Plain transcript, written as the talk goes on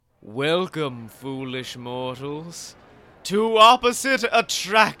Welcome, foolish mortals, to Opposite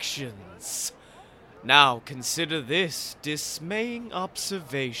Attractions. Now consider this dismaying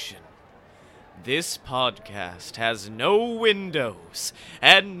observation. This podcast has no windows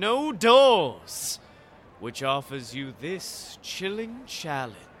and no doors, which offers you this chilling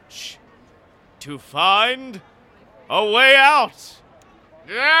challenge: to find a way out.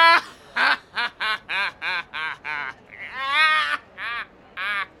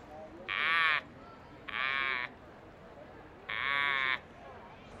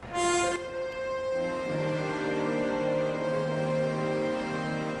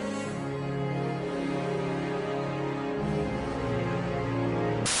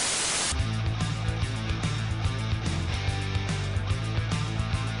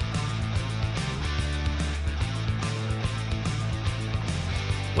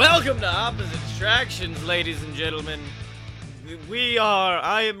 Welcome to Opposite Attractions, ladies and gentlemen.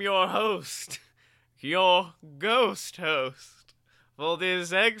 I am your host, your ghost host, for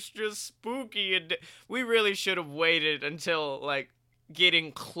this extra spooky we really should have waited until,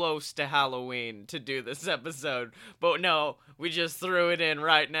 getting close to Halloween to do this episode, but no, we just threw it in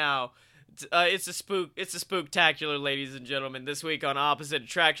right now. It's a spooktacular, ladies and gentlemen. This week on Opposite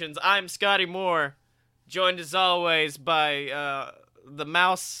Attractions, I'm Scotty Moore, joined as always by, the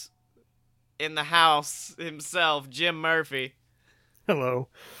mouse in the house himself, Jim Murphy. Hello.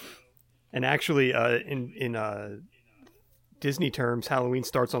 And actually, in Disney terms, Halloween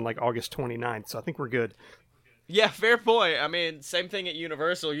starts on August 29th, so I think we're good. Yeah, fair point. I mean, same thing at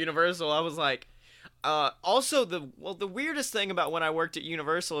Universal. I was like, also the weirdest thing about when I worked at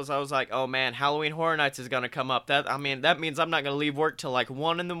Universal is I was like, oh man, Halloween Horror Nights is gonna come up. That means I'm not gonna leave work till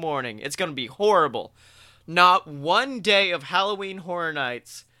 1 a.m. It's gonna be horrible. Not one day of Halloween Horror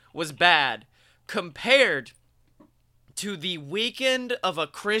Nights was bad compared to the weekend of a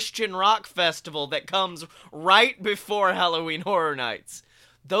Christian rock festival that comes right before Halloween Horror Nights.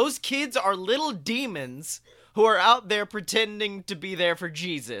 Those kids are little demons who are out there pretending to be there for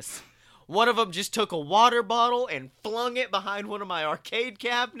Jesus. One of them just took a water bottle and flung it behind one of my arcade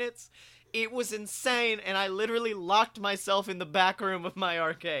cabinets. It was insane, and I literally locked myself in the back room of my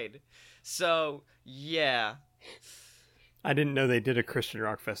arcade. So, yeah. I didn't know they did a Christian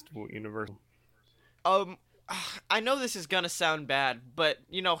rock festival at Universal. I know this is gonna sound bad, but,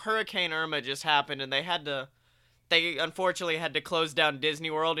 Hurricane Irma just happened, and they unfortunately had to close down Disney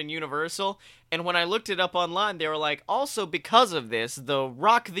World and Universal, and when I looked it up online, they were like, also because of this, the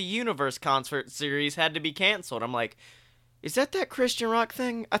Rock the Universe concert series had to be canceled. I'm like, is that Christian rock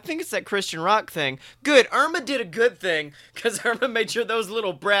thing? I think it's that Christian rock thing. Good, Irma did a good thing, because Irma made sure those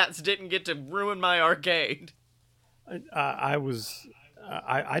little brats didn't get to ruin my arcade. I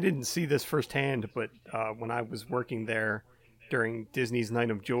didn't see this firsthand, but when I was working there during Disney's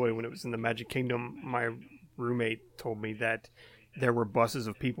Night of Joy, when it was in the Magic Kingdom, my roommate told me that there were buses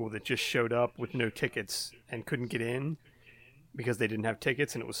of people that just showed up with no tickets and couldn't get in because they didn't have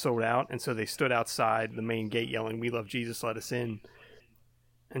tickets and it was sold out, and so they stood outside the main gate yelling, "We love Jesus, let us in,"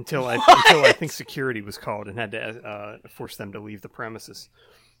 until I think security was called and had to force them to leave the premises.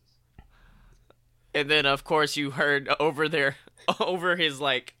 And then, of course, you heard over his,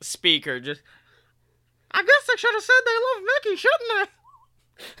 speaker, just, I guess they should have said they love Mickey, shouldn't they?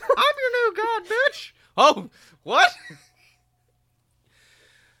 I'm your new god, bitch! Oh, what?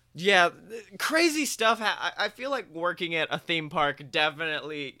 Yeah, crazy stuff. I feel like working at a theme park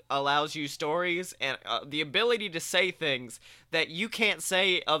definitely allows you stories and the ability to say things that you can't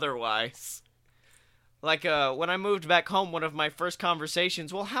say otherwise. When I moved back home, one of my first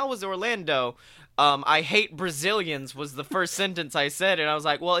conversations, well, how was Orlando? I hate Brazilians was the first sentence I said, and I was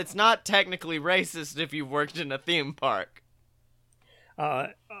like, well, it's not technically racist if you've worked in a theme park.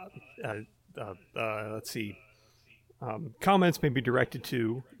 Let's see. Comments may be directed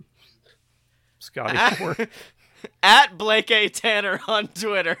to Scotty Moore. At Blake A. Tanner on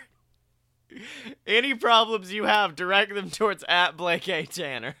Twitter. Any problems you have, direct them towards at Blake A.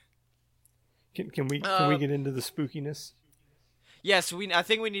 Tanner. Can we get into the spookiness? Yes, I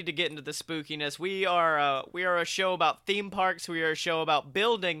think we need to get into the spookiness. We are a show about theme parks. We are a show about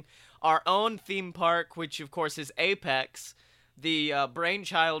building our own theme park, which of course is Apex, the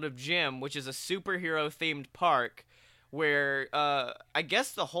brainchild of Jim, which is a superhero-themed park where I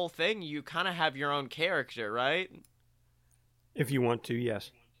guess the whole thing, you kind of have your own character, right? If you want to,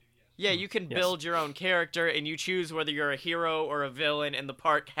 yes. Yeah, you can build your own character, and you choose whether you're a hero or a villain, and the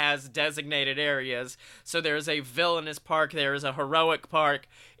park has designated areas. So there's a villainous park, there's a heroic park,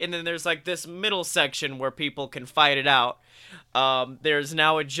 and then there's this middle section where people can fight it out. There's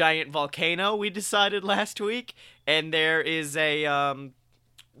now a giant volcano, we decided last week, and there is a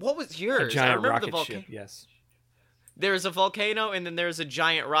What was A yours? I giant remember the rocket volcano. ship, yes. There's a volcano, and then there's a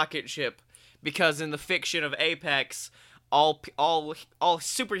giant rocket ship. Because in the fiction of Apex, all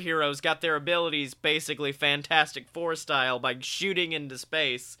superheroes got their abilities basically Fantastic Four style by shooting into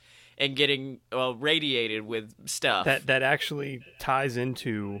space and getting radiated with stuff. That actually ties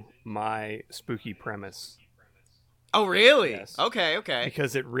into my spooky premise. Oh, really? Yes. Okay.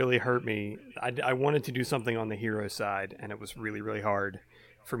 Because it really hurt me. I wanted to do something on the hero side, and it was really, really hard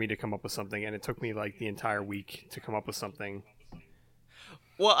for me to come up with something, and it took me like the entire week to come up with something.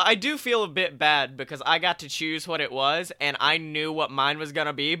 Well, I do feel a bit bad because I got to choose what it was, and I knew what mine was going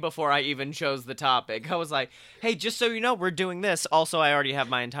to be before I even chose the topic. I was like, hey, just so you know, we're doing this. Also, I already have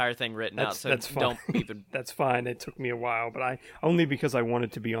my entire thing written out, so that's fine. don't even... That's fine. It took me a while, but only because I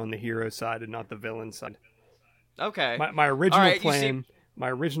wanted to be on the hero side and not the villain side. Okay. My original right, plan...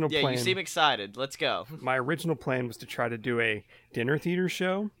 Yeah, you seem excited. Let's go. My original plan was to try to do a dinner theater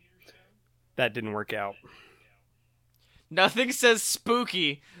show. That didn't work out. Nothing says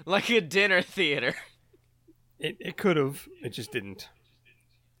spooky like a dinner theater. It could have. It just didn't.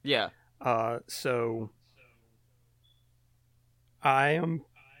 Yeah. So I am.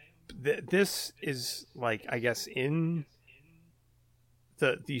 This is like, I guess, in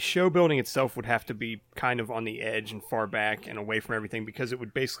the show building itself would have to be kind of on the edge and far back and away from everything because it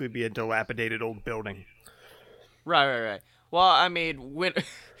would basically be a dilapidated old building. Right. Well, I mean, when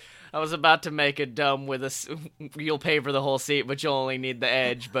I was about to make it dumb with you'll pay for the whole seat, but you'll only need the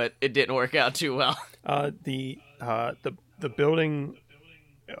edge, but it didn't work out too well. The building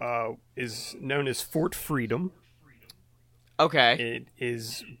is known as Fort Freedom. Okay. It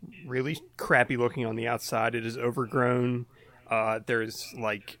is really crappy looking on the outside. It is overgrown. There's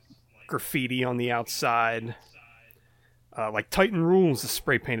like graffiti on the outside. Like Titan Rules is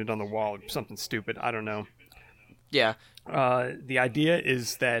spray painted on the wall or something stupid. I don't know. Yeah. The idea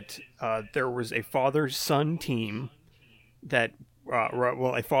is that there was a father-son team that,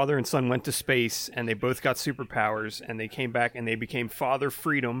 a father and son went to space and they both got superpowers and they came back and they became Father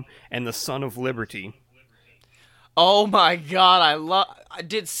Freedom and the Son of Liberty. Oh my god,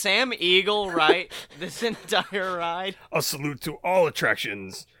 Did Sam Eagle write this entire ride? A salute to all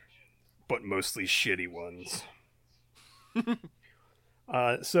attractions, but mostly shitty ones.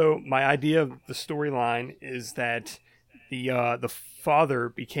 So my idea of the storyline is that the father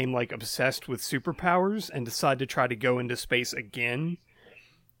became like obsessed with superpowers and decided to try to go into space again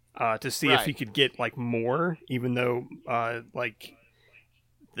to see if he could get like more, even though like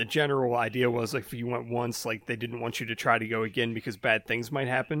the general idea was like if you went once, like they didn't want you to try to go again because bad things might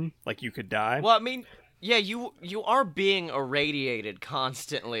happen, like you could die. Well, I mean, yeah, you are being irradiated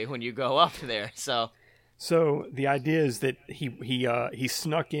constantly when you go up there, so. So the idea is that he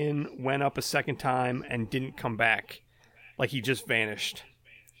snuck in, went up a second time, and didn't come back. Like he just vanished.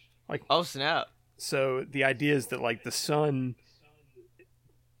 Like, oh snap! So the idea is that like the son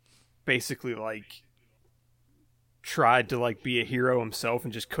basically like tried to like be a hero himself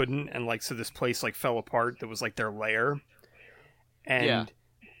and just couldn't, and like so this place like fell apart. That was like their lair. And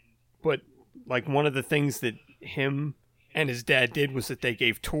but like one of the things that him and his dad did was that they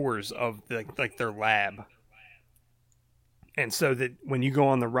gave tours of like their lab. And so that when you go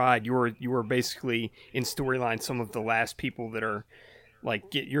on the ride, you are basically in storyline some of the last people that are like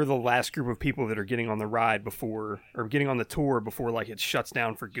you're the last group of people that are getting on the ride before or getting on the tour before like it shuts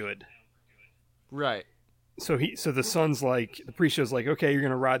down for good. Right. So the son's like the pre-show's like, okay, you're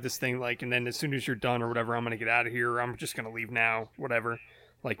gonna ride this thing like, and then as soon as you're done or whatever, I'm gonna get out of here. Or I'm just gonna leave now, whatever.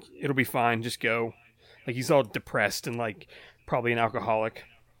 Like it'll be fine, just go. Like he's all depressed and like probably an alcoholic.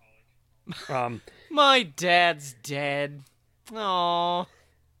 My dad's dead. Aww.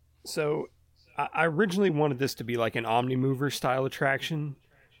 So, I originally wanted this to be like an Omnimover style attraction.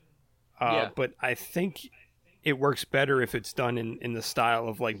 But I think it works better if it's done in the style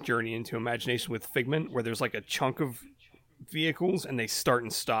of like Journey into Imagination with Figment, where there's like a chunk of vehicles and they start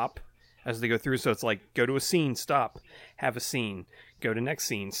and stop as they go through. So it's like, go to a scene, stop, have a scene, go to next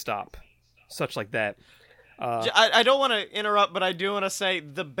scene, stop, such like that. I don't want to interrupt, but I do want to say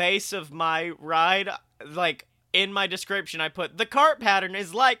the base of my ride, like, in my description, I put, the cart pattern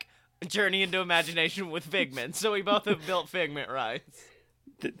is like Journey into Imagination with Figment. So we both have built Figment rides.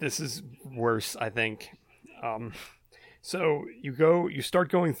 This is worse, I think. So you start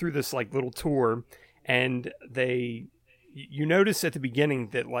going through this like little tour, and you notice at the beginning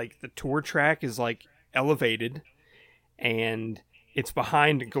that like the tour track is like elevated, and it's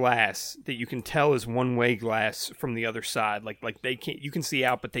behind glass that you can tell is one-way glass from the other side. Like you can see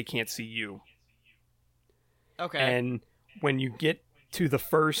out, but they can't see you. Okay. And when you get to the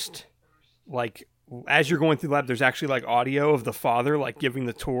first like as you're going through the lab, there's actually like audio of the father like giving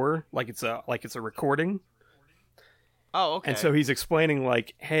the tour, like it's a recording. Oh, okay. And so he's explaining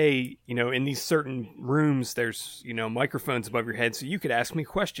like, hey, in these certain rooms, there's microphones above your head, so you could ask me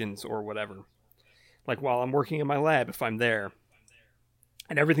questions or whatever. Like while I'm working in my lab, if I'm there.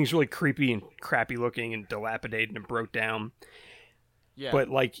 And everything's really creepy and crappy looking and dilapidated and broke down. Yeah. But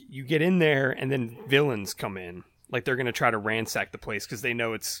like you get in there and then villains come in. Like they're going to try to ransack the place because they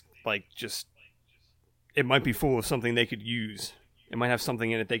know it's like just, it might be full of something they could use. It might have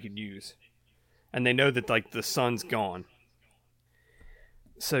something in it they could use. And they know that like the sun's gone.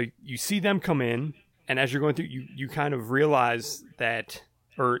 So you see them come in, and as you're going through, you kind of realize that,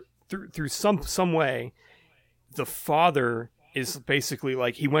 or through some way, the father is basically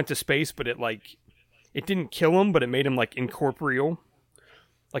like he went to space, but it didn't kill him, but it made him like incorporeal,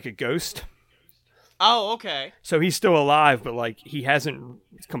 like a ghost. Oh, okay. So he's still alive, but like he hasn't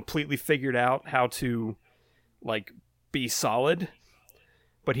completely figured out how to like be solid,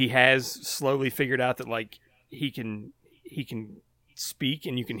 but he has slowly figured out that like he can speak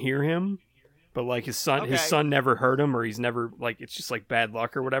and you can hear him. But like his son never heard him, or he's never like, it's just like bad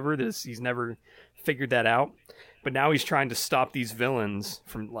luck or whatever it is. He's never figured that out. But now he's trying to stop these villains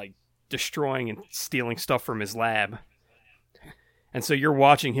from like destroying and stealing stuff from his lab. And so you're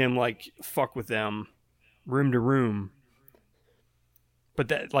watching him like fuck with them room to room. But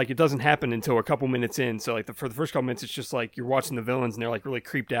that like it doesn't happen until a couple minutes in. So like for the first couple minutes, it's just like you're watching the villains and they're like really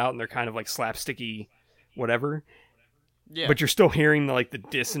creeped out and they're kind of like slapsticky, whatever. Yeah. But you're still hearing like the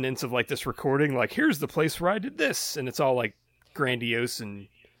dissonance of like this recording. Like here's the place where I did this, and it's all like grandiose and.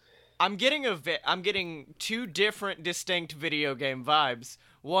 I'm getting two different distinct video game vibes.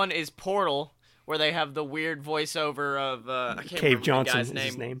 One is Portal, where they have the weird voiceover of I can't Cave remember Johnson the guy's is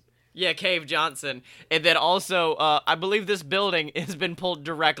his name. Yeah, Cave Johnson. And then also, I believe this building has been pulled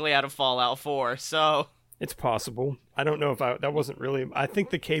directly out of Fallout 4, so... It's possible. I don't know if that wasn't really... I think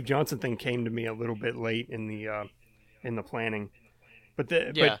the Cave Johnson thing came to me a little bit late in the planning. But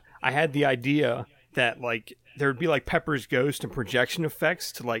I had the idea that, like, there would be, like, Pepper's ghost and projection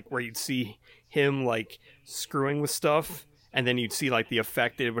effects to, like, where you'd see him, like, screwing with stuff, and then you'd see, like, the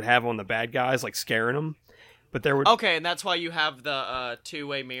effect that it would have on the bad guys, like, scaring them. But there would... Okay, and that's why you have the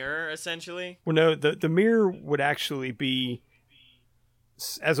two-way mirror, essentially? Well, no, the mirror would actually be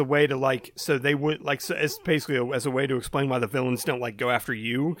as a way to, like... So they would, like, so it's basically as a way to explain why the villains don't, like, go after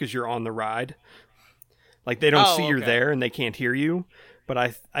you, because you're on the ride. Like, they don't see you're there, and they can't hear you. But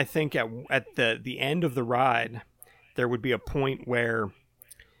I think at the end of the ride, there would be a point where,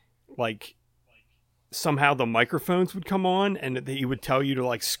 like, somehow the microphones would come on, and he would tell you to,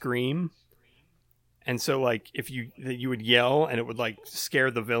 like, scream. And so, like, if you would yell, and it would, like,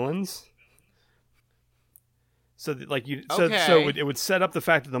 scare the villains. So, like, it would set up the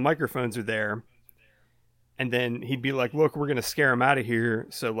fact that the microphones are there. And then he'd be like, look, we're going to scare them out of here.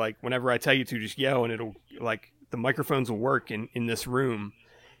 So, like, whenever I tell you to, just yell, and it'll, like, the microphones will work in this room.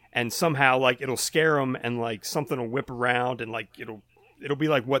 And somehow, like, it'll scare them, and, like, something will whip around, and, like, it'll be,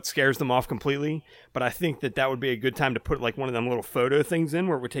 like, what scares them off completely. But I think that would be a good time to put, like, one of them little photo things in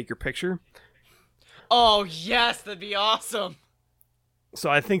where it would take your picture. Oh, yes, that'd be awesome. So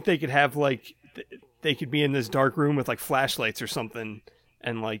I think they could have, like, they could be in this dark room with, like, flashlights or something.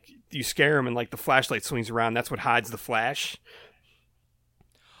 And, like, you scare them and, like, the flashlight swings around. That's what hides the flash.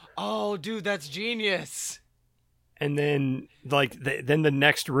 Oh, dude, that's genius. And then, like, then the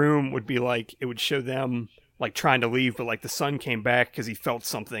next room would be, like, it would show them, like, trying to leave, but, like, the son came back because he felt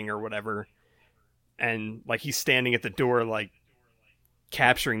something or whatever. And, like, he's standing at the door, like,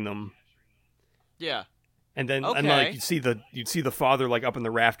 capturing them. Yeah. And then, and, like, you'd see the father, like, up in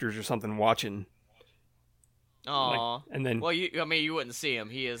the rafters or something watching. Aw. Like, and then... Well, you wouldn't see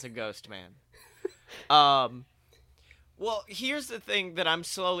him. He is a ghost man. Well, here's the thing that I'm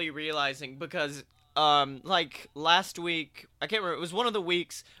slowly realizing, because, like, last week, I can't remember, it was one of the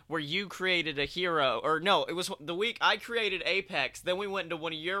weeks where you created a hero, or no, it was the week I created Apex, then we went into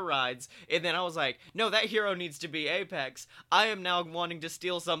one of your rides, and then I was like, no, that hero needs to be Apex. I am now wanting to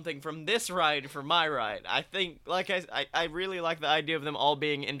steal something from this ride for my ride. I think, like, I really like the idea of them all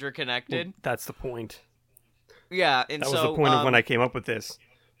being interconnected. Well, that's the point. Yeah, and that was the point of when I came up with this.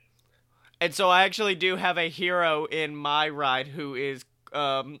 And so I actually do have a hero in my ride who is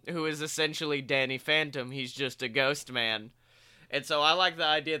essentially Danny Phantom. He's just a ghost man. And so I like the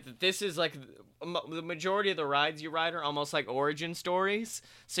idea that this is like the majority of the rides you ride are almost like origin stories.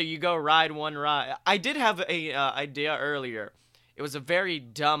 So you go ride one ride. I did have a idea earlier. It was a very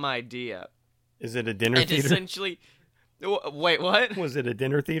dumb idea. Is it a dinner theater? Essentially, wait, what? Was it a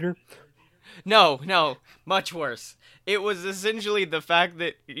dinner theater? No, much worse. It was essentially the fact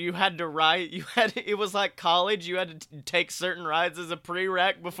that you had to ride. It was like college. You had to take certain rides as a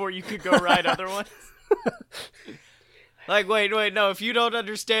prereq before you could go ride other ones. Like, wait, no. If you don't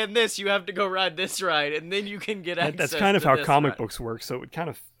understand this, you have to go ride this ride, and then you can get access. That's kind of to how this comic ride. books work, so it would kind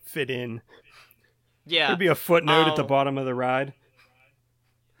of fit in. Yeah, There'd be a footnote at the bottom of the ride.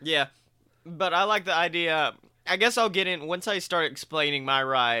 Yeah, but I like the idea. I guess I'll get in once I start explaining my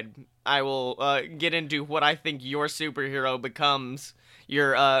ride. I will get into what I think your superhero becomes.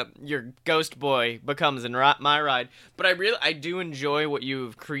 Your ghost boy becomes in my ride. But I do enjoy what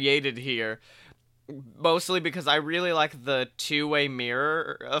you've created here. Mostly because I really like the two-way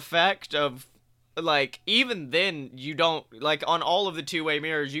mirror effect of, like, even then you don't, like, on all of the two-way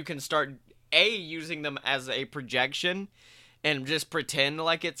mirrors you can start using them as a projection and just pretend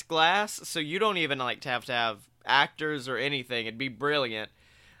like it's glass, so you don't even like to have actors or anything. It'd be brilliant.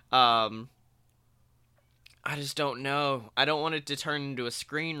 I just don't know. I don't want it to turn into a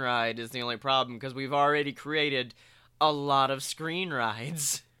screen ride is the only problem, because we've already created a lot of screen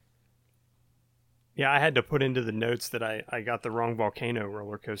rides. Yeah, I had to put into the notes that I got the wrong volcano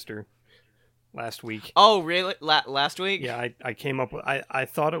roller coaster last week. Oh, really? Last week? Yeah, I came up with... I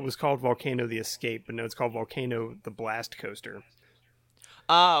thought it was called Volcano the Escape, but no, it's called Volcano the Blast Coaster.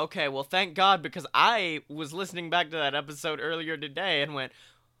 Ah, okay. Well, thank God, because I was listening back to that episode earlier today and went,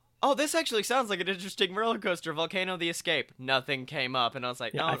 oh, this actually sounds like an interesting roller coaster, Volcano the Escape. Nothing came up, and I was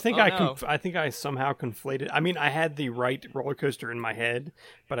like, Yeah, oh, I no. I think I somehow conflated... I mean, I had the right roller coaster in my head,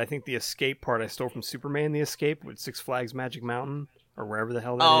 but I think the Escape part I stole from Superman the Escape with Six Flags Magic Mountain, or wherever the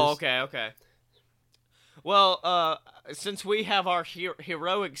hell that is. Oh, okay. Well, since we have our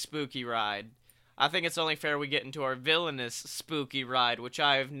heroic spooky ride, I think it's only fair we get into our villainous spooky ride, which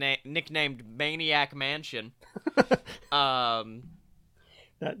I have nicknamed Maniac Mansion. And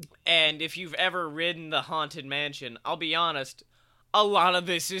if you've ever ridden the Haunted Mansion, I'll be honest, a lot of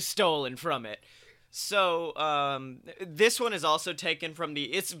this is stolen from it. So, this one is also taken from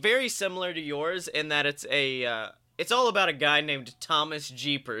it's very similar to yours in that it's all about a guy named Thomas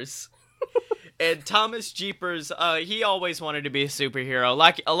Jeepers. And Thomas Jeepers, he always wanted to be a superhero,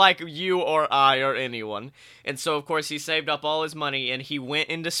 like you or I or anyone. And so, of course, he saved up all his money and he went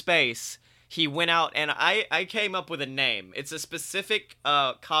into space. He went out, and I came up with a name. It's a specific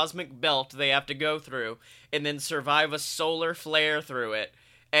cosmic belt they have to go through and then survive a solar flare through it.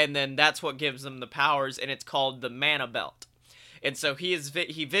 And then that's what gives them the powers, and it's called the Mana Belt. And so he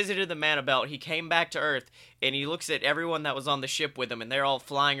visited the Mana Belt, he came back to Earth, and he looks at everyone that was on the ship with him, and they're all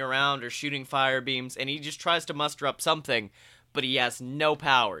flying around or shooting fire beams, and he just tries to muster up something, but he has no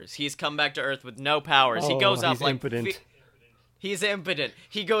powers. He's come back to Earth with no powers. He goes up he's like... impotent. He's impotent.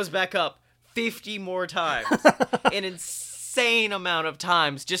 He goes back up 50 more times. An insane amount of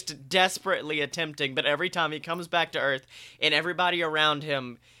times, just desperately attempting, but every time he comes back to Earth, and everybody around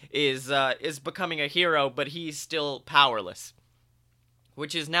him is becoming a hero, but he's still powerless.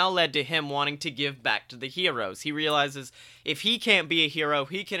 Which has now led to him wanting to give back to the heroes. He realizes if he can't be a hero,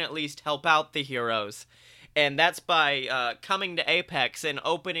 he can at least help out the heroes. And that's by coming to Apex and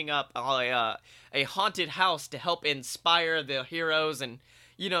opening up a haunted house to help inspire the heroes and,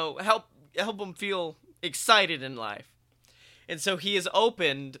 help them feel excited in life. And so he has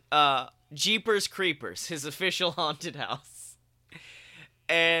opened Jeepers Creepers, his official haunted house.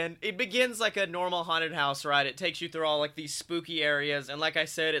 And it begins like a normal haunted house ride. It takes you through all like these spooky areas. And like I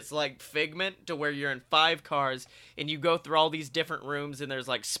said, it's like Figment, to where you're in 5 cars and you go through all these different rooms and there's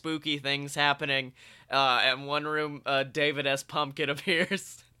like spooky things happening. In one room, David S. Pumpkin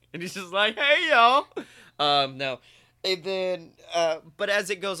appears and he's just like, hey, y'all. No. And then, but as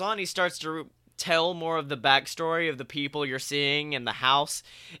it goes on, he starts to tell more of the backstory of the people you're seeing in the house.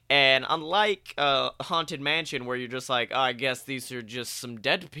 And unlike Haunted Mansion, where you're just like, oh, I guess these are just some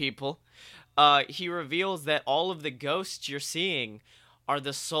dead people, he reveals that all of the ghosts you're seeing are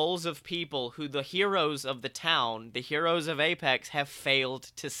the souls of people who the heroes of the town, the heroes of Apex, have failed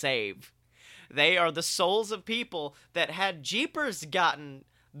to save. They are the souls of people that, had Jeepers gotten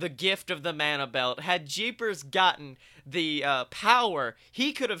the gift of the Mana Belt, had Jeepers gotten the power,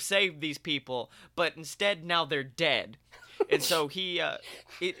 he could have saved these people, but instead now they're dead. And so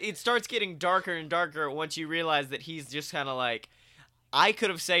it starts getting darker and darker once you realize that he's just kind of like, I could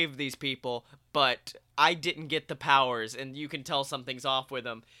have saved these people, but I didn't get the powers, and you can tell something's off with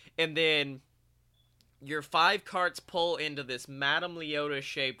them. And then your 5 carts pull into this Madame Leota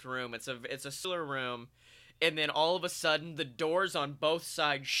shaped room. It's a solar room. And then all of a sudden, the doors on both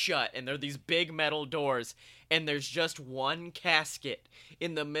sides shut, and they're these big metal doors, and there's just one casket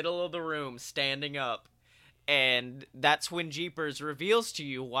in the middle of the room standing up. And that's when Jeepers reveals to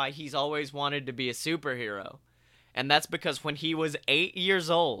you why he's always wanted to be a superhero. And that's because when he was 8 years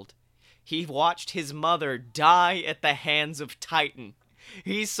old, he watched his mother die at the hands of Titan.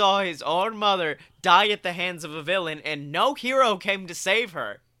 He saw his own mother die at the hands of a villain, and no hero came to save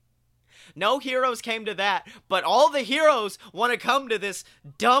her. No heroes came to that, but all the heroes want to come to this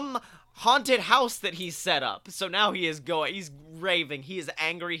dumb haunted house that he's set up. So now he's raving, he is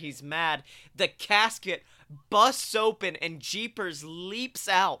angry, he's mad. The casket busts open and Jeepers leaps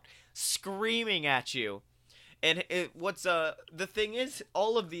out, screaming at you. And the thing is,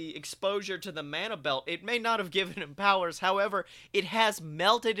 all of the exposure to the mana belt, it may not have given him powers. However, it has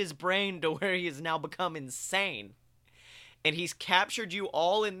melted his brain to where he has now become insane. And he's captured you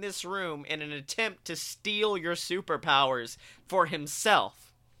all in this room in an attempt to steal your superpowers for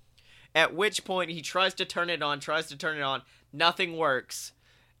himself. At which point he tries to turn it on, nothing works.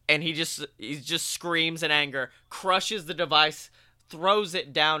 And he just screams in anger, crushes the device, throws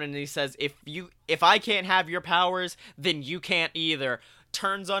it down, and he says, if I can't have your powers, then you can't either.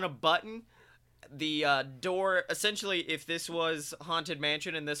 Turns on a button. The door, essentially, if this was Haunted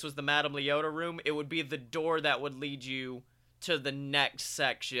Mansion and this was the Madame Leota room, it would be the door that would lead you to the next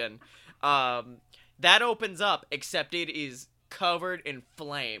section. That opens up, except it is covered in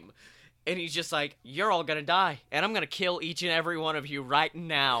flame. And he's just like, you're all gonna die, and I'm gonna kill each and every one of you right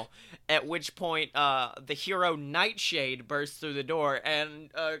now. At which point, the hero Nightshade bursts through the door,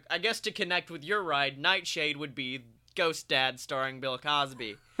 and I guess to connect with your ride, Nightshade would be Ghost Dad starring Bill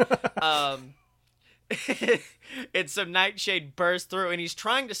Cosby. And so Nightshade bursts through, and he's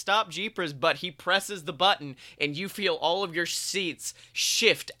trying to stop Jeepers, but he presses the button, and you feel all of your seats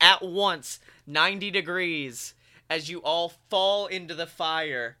shift at once, 90 degrees, as you all fall into the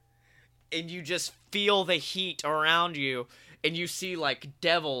fire. And you just feel the heat around you, and you see, like,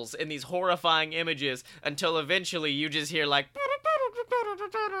 devils in these horrifying images, until eventually you just hear, like,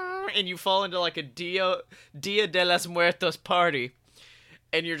 and you fall into, like, a Dia de los Muertos party.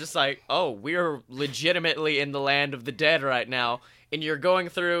 And you're just like, oh, we're legitimately in the land of the dead right now. And you're going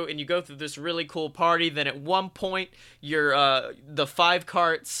through, and you go through this really cool party. Then at one point, the 5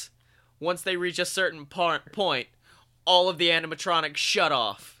 carts, once they reach a certain point, all of the animatronics shut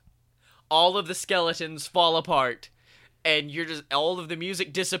off. All of the skeletons fall apart, and all of the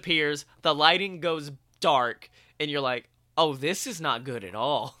music disappears, the lighting goes dark, and you're like, oh, this is not good at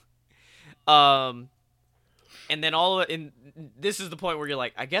all. And then this is the point where you're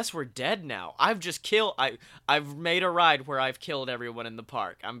like, I guess we're dead now. I've made a ride where I've killed everyone in the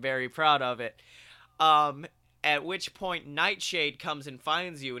park. I'm very proud of it. At which point Nightshade comes and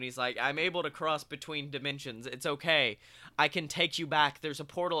finds you, and he's like, I'm able to cross between dimensions. It's okay. I can take you back. There's a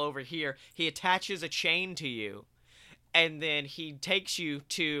portal over here. He attaches a chain to you, and then he takes you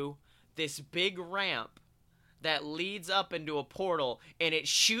to this big ramp that leads up into a portal, and it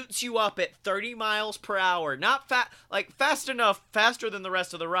shoots you up at 30 miles per hour. Not fast enough, faster than the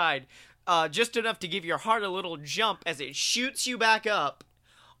rest of the ride, just enough to give your heart a little jump as it shoots you back up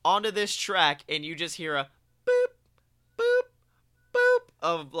onto this track, and you just hear a boop, boop, boop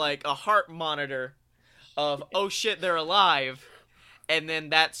of, like, a heart monitor of, oh shit, they're alive. And then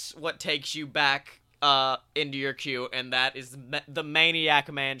that's what takes you back into your queue, and that is the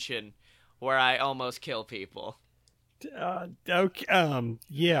Maniac Mansion, where I almost kill people. Okay,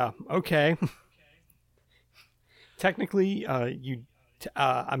 yeah, okay. Technically,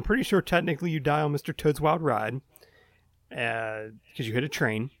 I'm pretty sure technically you die on Mr. Toad's Wild Ride, because you hit a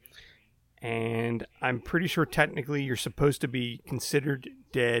train. And I'm pretty sure technically you're supposed to be considered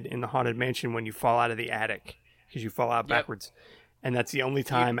dead in the Haunted Mansion when you fall out of the attic, because you fall out backwards. And that's the only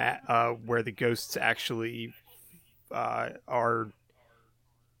time where the ghosts actually are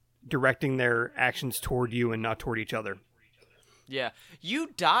directing their actions toward you and not toward each other. Yeah, you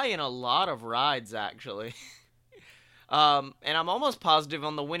die in a lot of rides, actually. And I'm almost positive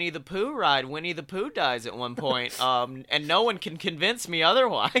on the Winnie the Pooh ride, Winnie the Pooh dies at one point, and no one can convince me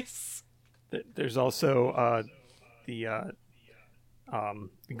otherwise. There's also the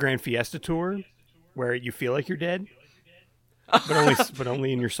Grand Fiesta Tour, where you feel like you're dead, but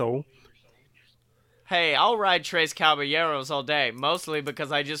only in your soul. Hey, I'll ride Tres Caballeros all day, mostly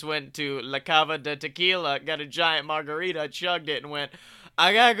because I just went to La Cava de Tequila, got a giant margarita, chugged it, and went,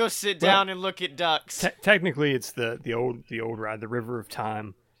 I gotta go sit down and look at ducks. Technically, it's the old ride, the River of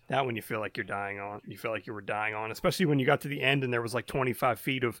Time. That one you feel like you're dying on. You feel like you were dying on, especially when you got to the end and there was like 25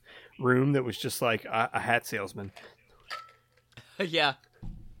 feet of room that was just like a hat salesman. Yeah.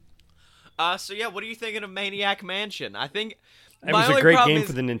 So yeah, what are you thinking of Maniac Mansion? I think it was a great game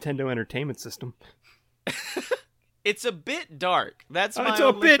for the Nintendo Entertainment System. It's a bit dark. That's my It's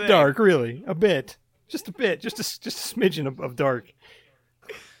a bit dark, really. A bit. just a bit, just a smidgen of dark.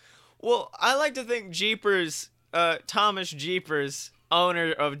 Well, I like to think Jeepers, Thomas Jeepers,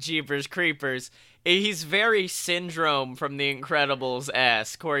 owner of Jeepers Creepers, he's very Syndrome from The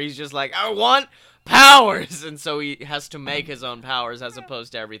Incredibles-esque, where he's just like, I want powers, and so he has to make his own powers as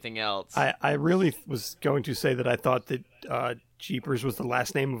opposed to everything else. I really was going to say that I thought that Jeepers was the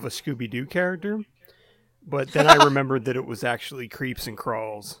last name of a Scooby-Doo character, but then I remembered that it was actually Creeps and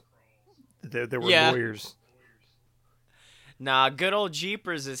Crawls. There were lawyers. Nah, good old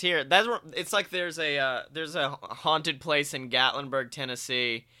Jeepers is here. It's like there's a haunted place in Gatlinburg,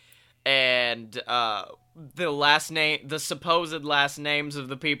 Tennessee, and the supposed last names of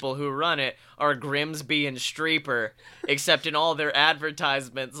the people who run it are Grimsby and Streeper, except in all their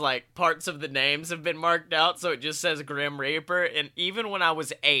advertisements, like, parts of the names have been marked out, so it just says Grim Reaper, and even when I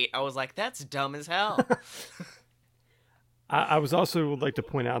was 8, I was like, that's dumb as hell. I was also would like to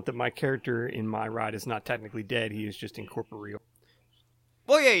point out that my character in my ride is not technically dead. He is just incorporeal.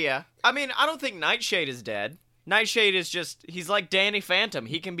 Well, yeah. I mean, I don't think Nightshade is dead. Nightshade is just, he's like Danny Phantom.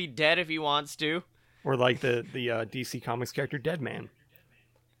 He can be dead if he wants to. Or like the DC Comics character Deadman.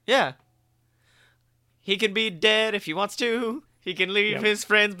 Yeah. He can be dead if he wants to. He can leave his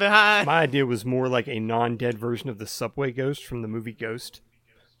friends behind. My idea was more like a non-dead version of the Subway Ghost from the movie Ghost.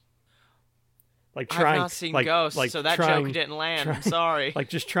 I've not seen Ghost, so that joke didn't land. I'm sorry. Like,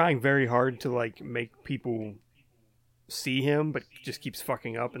 just trying very hard to, like, make people see him, but just keeps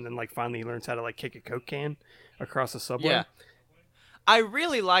fucking up, and then, like, finally he learns how to, like, kick a Coke can across the subway. Yeah. I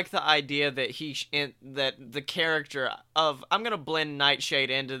really like the idea that that the character of, I'm gonna blend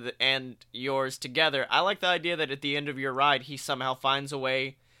Nightshade and yours together. I like the idea that at the end of your ride, he somehow finds a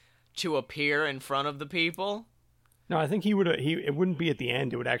way to appear in front of the people. No, I think it wouldn't be at the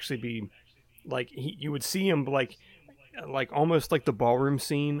end. It would actually be, like, you would see him, like almost like the ballroom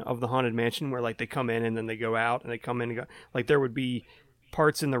scene of the Haunted Mansion, where, like, they come in and then they go out, and they come in and go. Like, there would be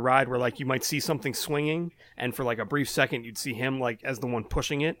parts in the ride where, like, you might see something swinging, and for, like, a brief second, you'd see him, like, as the one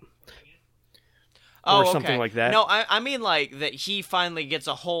pushing it. Or something like that. No, I mean, like, that he finally gets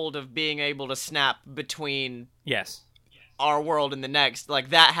a hold of being able to snap between our world and the next. Like,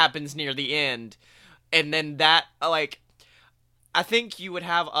 that happens near the end. And then that, like, I think you would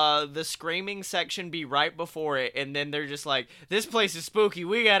have the screaming section be right before it, and then they're just like, this place is spooky,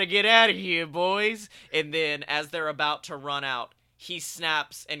 we gotta get out of here, boys. And then as they're about to run out, he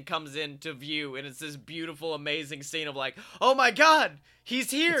snaps and comes into view, and it's this beautiful, amazing scene of like, oh my god,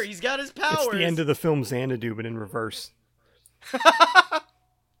 he's here, he's got his powers. It's the end of the film Xanadu, but in reverse.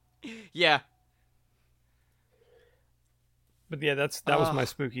 Yeah. But yeah, that was my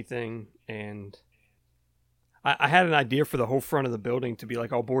spooky thing, and I had an idea for the whole front of the building to be,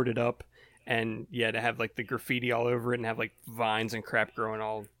 like, all boarded up, and to have, like, the graffiti all over it and have, like, vines and crap growing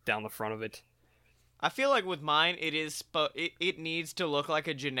all down the front of it. I feel like with mine, it needs to look like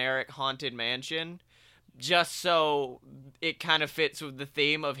a generic Haunted Mansion, just so it kind of fits with the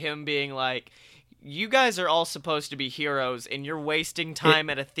theme of him being like, you guys are all supposed to be heroes, and you're wasting time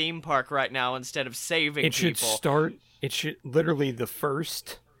at a theme park right now instead of saving people. It should literally, the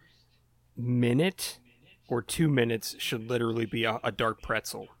first minute or 2 minutes should literally be a dark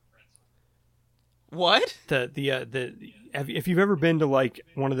pretzel. What? If you've ever been to, like,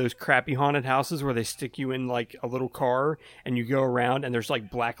 one of those crappy haunted houses where they stick you in, like, a little car and you go around and there's, like,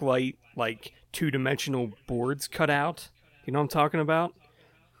 blacklight, like, 2-dimensional boards cut out, you know what I'm talking about?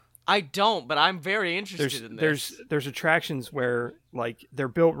 I don't, but I'm very interested in this. There's attractions where, like, they're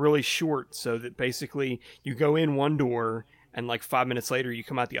built really short, so that basically you go in one door and, like, 5 minutes later you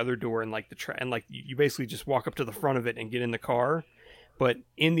come out the other door, and, like, you basically just walk up to the front of it and get in the car. But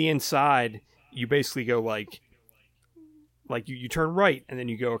in the inside, you basically go, like you turn right, and then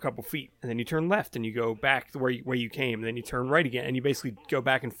you go a couple feet, and then you turn left, and you go back to where you came, and then you turn right again, and you basically go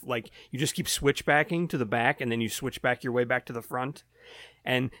back and, like, you just keep switchbacking to the back, and then you switch back your way back to the front,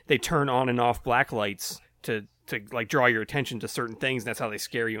 and they turn on and off black lights to like draw your attention to certain things, and that's how they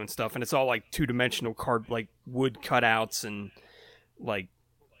scare you and stuff, and it's all, like, 2-dimensional like wood cutouts and, like,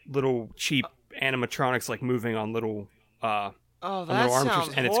 little cheap animatronics, like, moving on little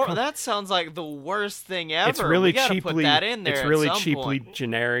that sounds like the worst thing ever. It's really put that in there. It's really cheaply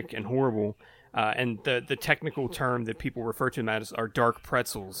generic and horrible. And the technical term that people refer to them as are dark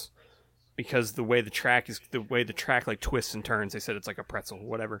pretzels, because the way the track like twists and turns. They said it's like a pretzel,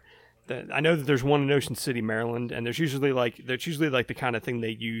 whatever. I know that there's one in Ocean City, Maryland, and there's usually like the kind of thing they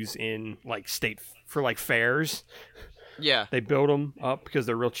use in, like, state for, like, fairs. Yeah, they build them up because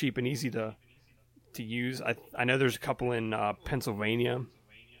they're real cheap and easy to use. I know there's a couple in Pennsylvania,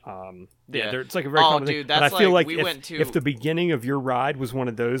 It's like a very common thing. Dude, that's but I feel like we went to... if the beginning of your ride was one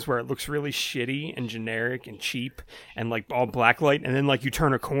of those where it looks really shitty and generic and cheap and like all blacklight, and then like you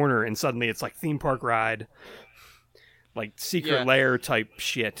turn a corner and suddenly it's like theme park ride, like secret lair type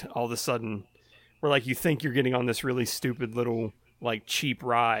shit all of a sudden, where like you think you're getting on this really stupid little like cheap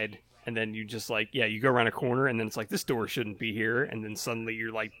ride, and then you just like, you go around a corner and then it's like, this door shouldn't be here, and then suddenly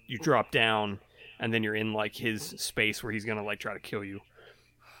you're like, you drop down and then you're in like his space where he's gonna like try to kill you.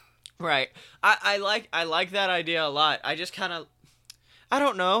 Right. I like that idea a lot. I just kind of, I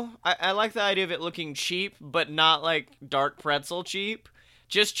don't know. I like the idea of it looking cheap, but not like dark pretzel cheap.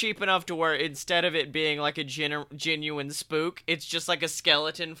 Just cheap enough to where instead of it being like a genuine spook, it's just like a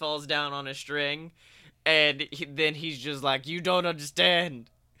skeleton falls down on a string, and then he's just like, you don't understand.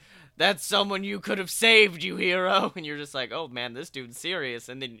 That's someone you could have saved, you hero. And you're just like, oh man, this dude's serious.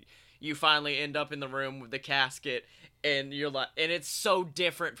 And then you finally end up in the room with the casket, and you're like, and it's so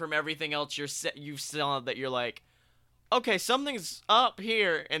different from everything else you saw that you're like, okay, something's up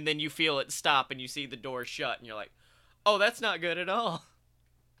here, and then you feel it stop, and you see the door shut, and you're like, oh, that's not good at all.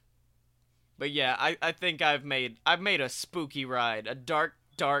 But yeah, I think I've made a spooky ride, a dark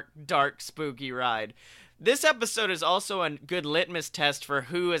spooky ride. This episode is also a good litmus test for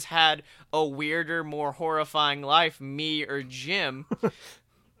who has had a weirder, more horrifying life, me or Jim.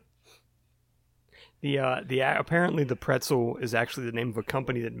 Apparently the pretzel is actually the name of a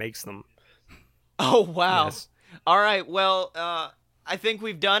company that makes them. Oh wow! Yes. All right, well, I think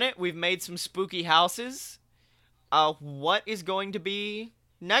we've done it. We've made some spooky houses. What is going to be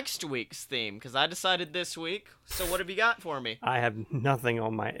next week's theme? Because I decided this week. So what have you got for me? I have nothing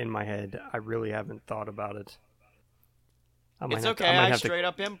in my head. I really haven't thought about it. It's okay. I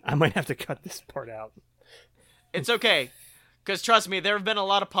might have to cut this part out. It's okay. Because trust me, there have been a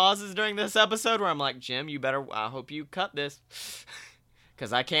lot of pauses during this episode where I'm like, Jim, I hope you cut this.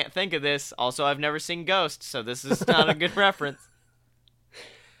 Because I can't think of this. Also, I've never seen Ghost, so this is not a good reference.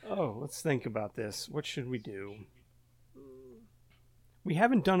 Oh, let's think about this. What should we do? We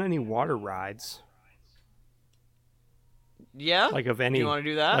haven't done any water rides. Yeah? Like of any, do you want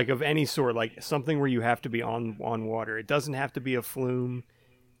to do that? Like of any sort, like something where you have to be on water. It doesn't have to be a flume.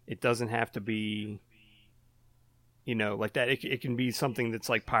 It doesn't have to be... like that. It can be something that's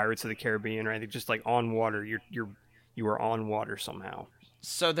like Pirates of the Caribbean or anything. Just like on water, you are on water somehow.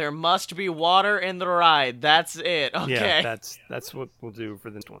 So there must be water in the ride. That's it. Okay. Yeah, that's what we'll do for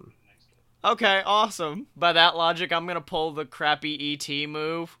this one. Okay, awesome. By that logic, I'm gonna pull the crappy E.T.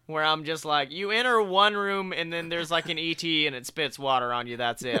 move, where I'm just like, you enter one room and then there's like an E.T. and it spits water on you.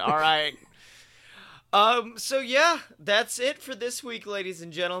 That's it. All right. So yeah, that's it for this week, ladies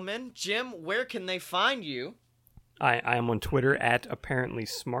and gentlemen. Jim, where can they find you? I am on Twitter at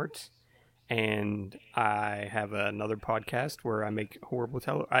ApparentlySmart, and I have another podcast where I make horrible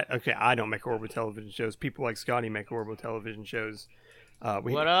I don't make horrible television shows. People like Scotty make horrible television shows.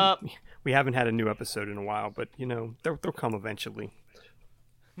 What up? We haven't had a new episode in a while, but they'll come eventually.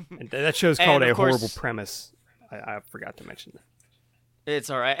 And that show's called A Horrible Premise. I forgot to mention that.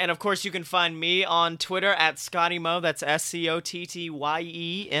 It's all right. And, of course, you can find me on Twitter at ScottyMo. That's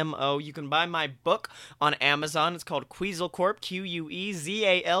SCOTTYEMO. You can buy my book on Amazon. It's called Queaselcorp,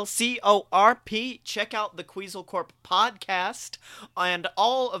 QUEZALCORP. Check out the Queaselcorp podcast and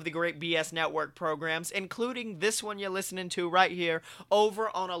all of the great BS Network programs, including this one you're listening to right here,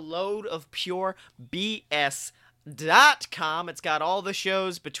 over on a load of pure BS.com. It's got all the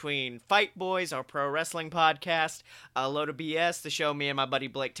shows between Fight Boys, our pro wrestling podcast, A Load of BS, the show me and my buddy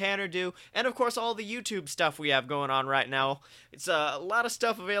Blake Tanner do, and of course all the YouTube stuff we have going on right now. It's a lot of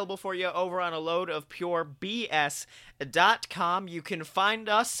stuff available for you over on A Load of Pure BS.com. You can find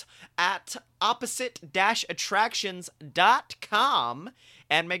us at opposite-attractions.com,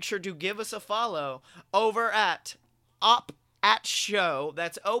 and make sure to give us a follow over at show.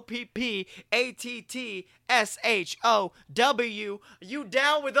 That's OPPATTSHOW. You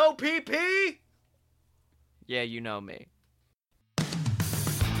down with OPP? Yeah, you know me.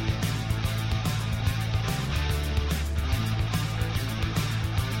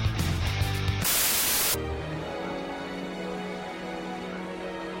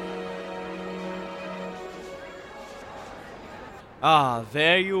 Ah,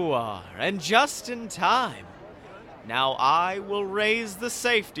 there you are, and just in time. Now I will raise the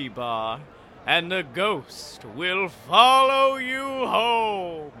safety bar, and the ghost will follow you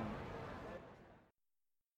home.